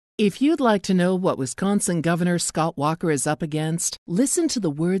If you'd like to know what Wisconsin Governor Scott Walker is up against, listen to the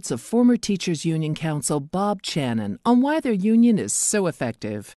words of former Teachers Union Counsel Bob Channon on why their union is so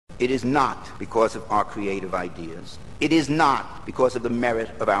effective. It is not because of our creative ideas. It is not because of the merit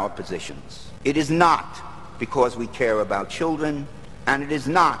of our positions. It is not because we care about children, and it is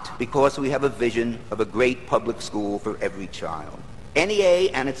not because we have a vision of a great public school for every child. NEA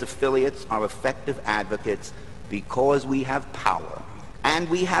and its affiliates are effective advocates because we have power. And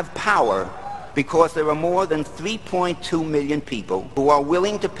we have power because there are more than 3.2 million people who are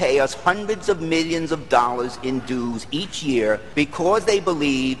willing to pay us hundreds of millions of dollars in dues each year because they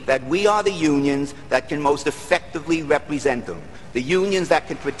believe that we are the unions that can most effectively represent them, the unions that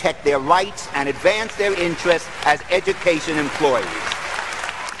can protect their rights and advance their interests as education employees.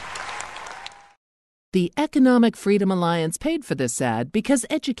 The Economic Freedom Alliance paid for this ad because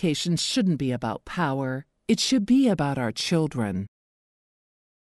education shouldn't be about power. It should be about our children.